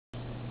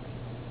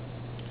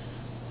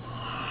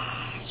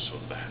So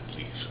that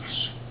leaves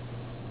us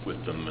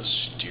with the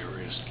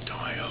mysterious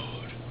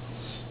diode.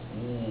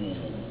 Ooh,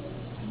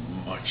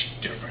 much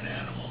different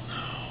animal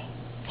now.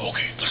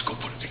 Okay, let's go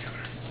put it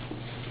together.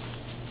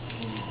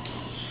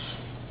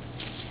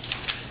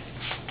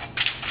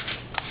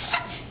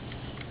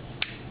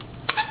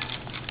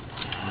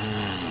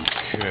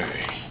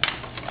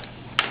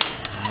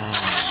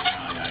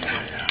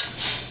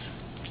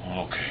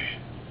 Okay.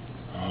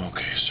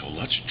 Okay, so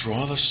let's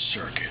draw the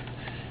circuit.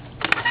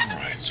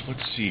 Alright, so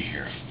let's see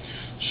here.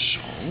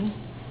 So,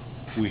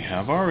 we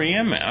have our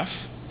EMF.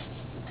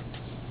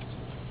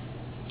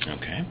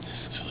 Okay,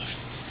 so the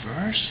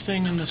first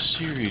thing in the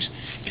series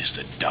is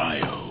the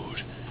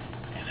diode.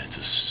 And it's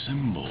a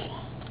symbol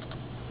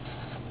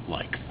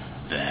like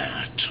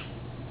that.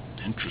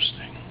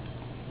 Interesting.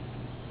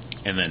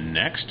 And then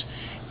next,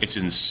 it's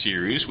in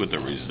series with a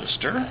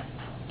resistor.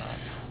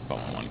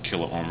 About 1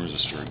 kilo ohm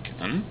resistor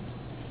again.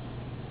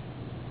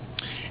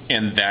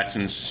 And that's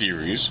in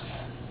series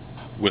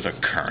with a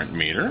current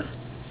meter.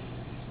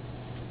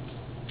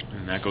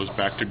 And that goes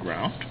back to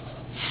ground.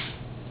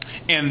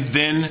 And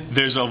then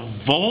there's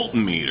a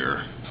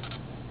voltmeter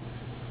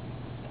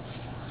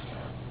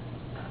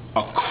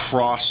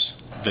across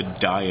the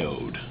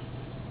diode.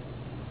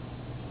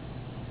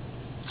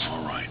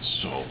 Alright,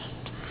 so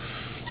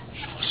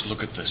let's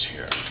look at this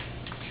here.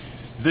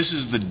 This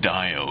is the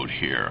diode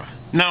here.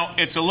 Now,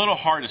 it's a little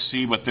hard to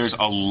see, but there's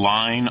a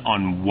line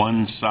on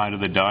one side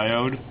of the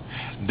diode.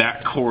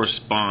 That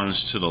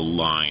corresponds to the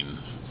line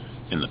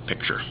in the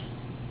picture.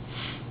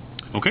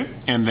 Okay,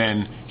 and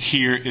then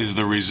here is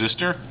the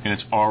resistor, and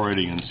it's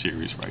already in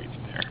series right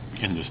there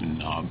in this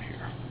knob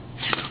here.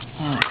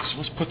 Alright, so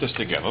let's put this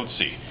together. Let's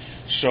see.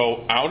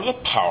 So, out of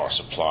the power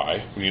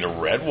supply, we need a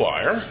red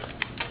wire.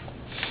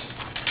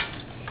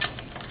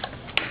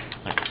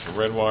 That's the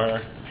red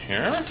wire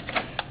here.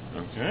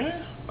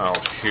 Okay,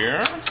 out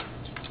here.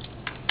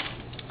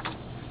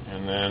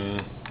 And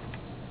then,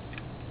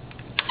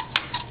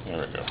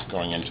 there we go,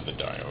 going into the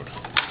diode.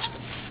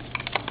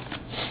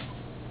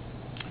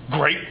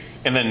 Great.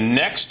 And then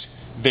next,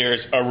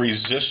 there's a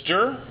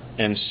resistor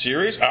in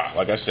series.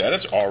 Like I said,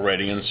 it's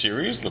already in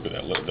series. Look at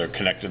that. Look, they're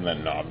connected in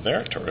that knob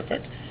there.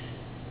 Terrific.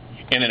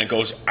 And then it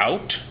goes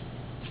out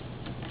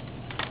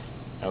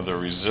of the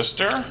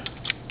resistor,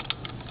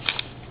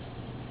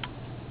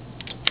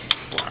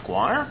 black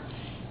wire,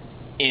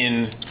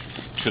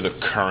 into the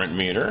current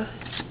meter,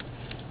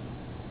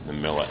 the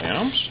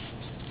milliamps,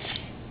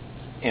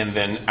 and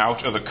then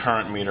out of the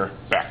current meter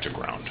back to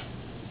ground.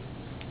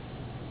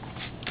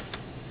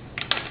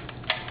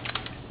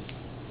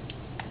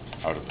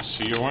 Out of the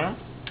COM,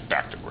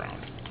 back to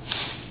ground.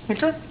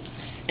 Okay.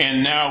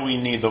 And now we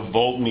need the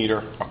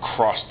voltmeter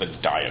across the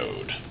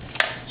diode.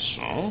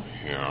 So,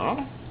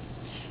 here.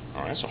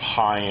 Alright, so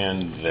high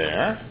end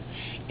there.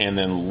 And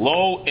then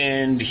low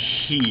end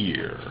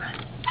here.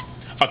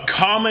 A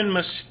common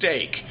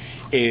mistake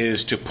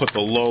is to put the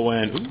low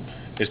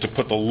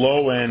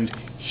end,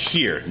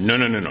 here.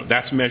 No.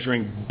 That's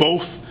measuring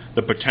both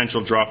the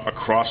potential drop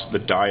across the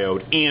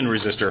diode and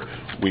resistor.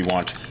 We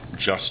want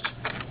just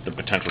the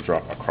potential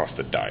drop across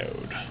the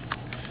diode.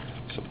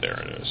 So there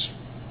it is.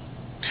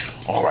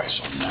 Alright,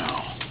 so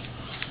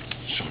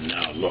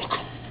now look.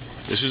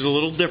 This is a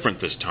little different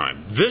this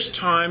time. This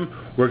time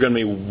we're going to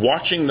be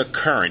watching the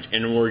current,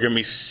 and we're going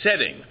to be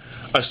setting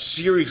a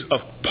series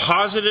of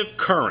positive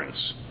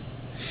currents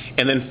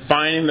and then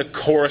finding the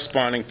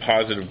corresponding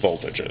positive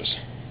voltages.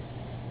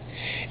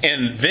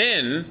 And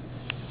then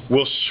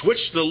we'll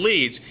switch the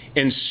leads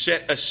and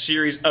set a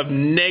series of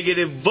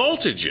negative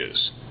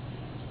voltages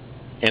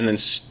and then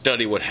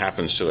study what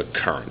happens to the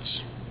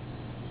currents.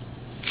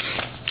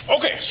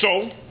 Okay,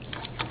 so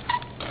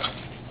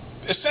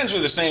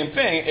essentially the same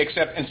thing,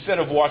 except instead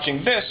of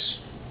watching this,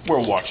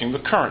 we're watching the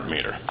current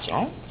meter.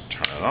 So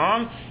turn it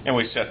on, and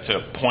we set to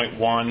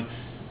 0.1.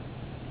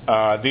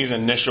 These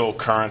initial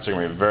currents are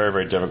going to be very,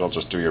 very difficult.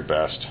 Just do your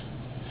best.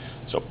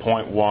 So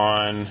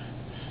 0.1.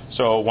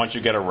 So once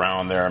you get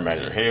around there,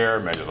 measure here,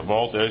 measure the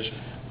voltage,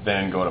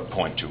 then go to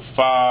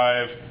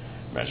 0.25,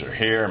 measure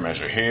here,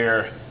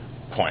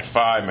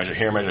 0.5, measure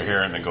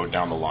here, and then go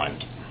down the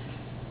line.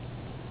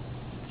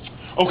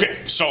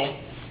 Okay, so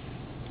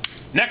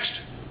next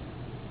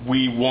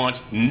we want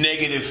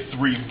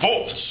 -3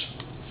 volts.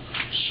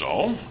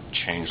 So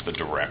change the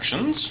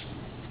directions.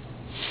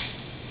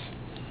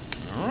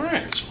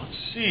 Alright, so let's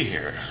see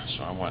here.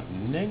 So I want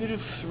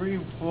 -3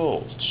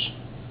 volts.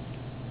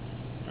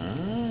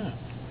 Well,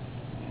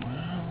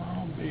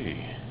 I'll be.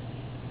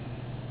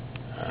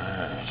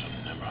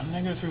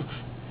 -3.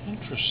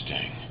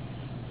 Interesting.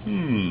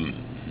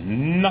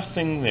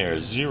 Nothing there.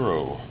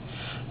 0.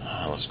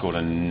 Let's go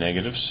to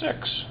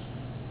 -6.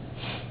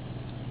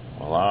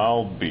 Well,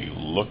 I'll be.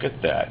 Look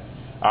at that.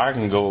 I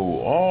can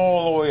go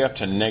all the way up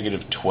to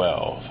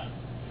 -12.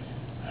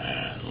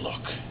 And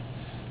look.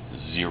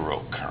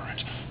 0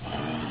 current.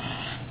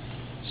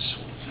 So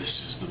this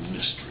is the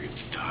mystery of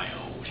the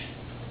diode.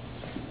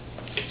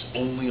 It's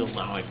only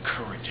allowing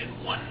current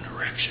in one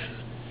direction.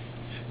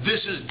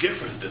 This is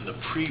different than the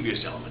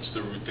previous elements,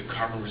 the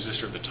carbon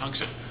resistor of the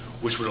tungsten,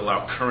 which would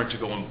allow current to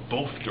go in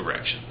both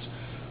directions.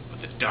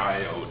 But the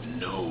diode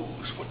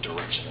knows what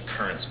direction the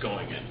current's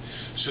going in.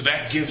 So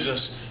that gives us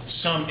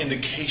some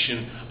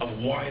indication of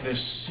why this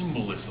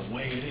symbol is the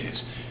way it is.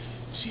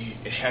 See,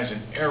 it has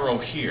an arrow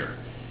here,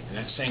 and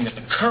that's saying that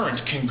the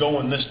current can go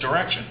in this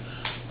direction.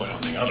 But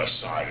on the other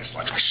side, it's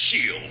like a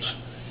shield.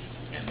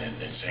 And then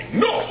it's saying,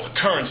 no, the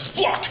current is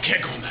blocked, it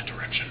can't go in that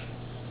direction.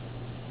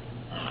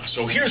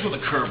 So here's what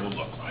the curve will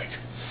look like.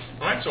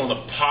 All right, so on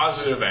the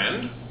positive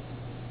end,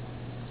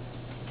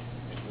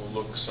 it will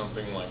look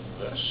something like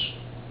this.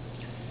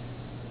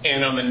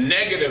 And on the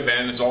negative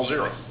end, it's all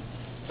zero,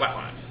 flat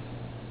line.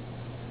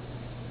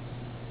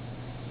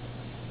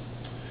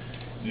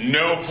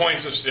 No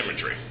points of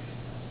symmetry.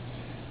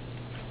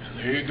 And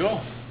there you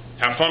go.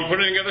 Have fun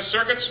putting together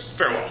circuits.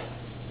 Farewell.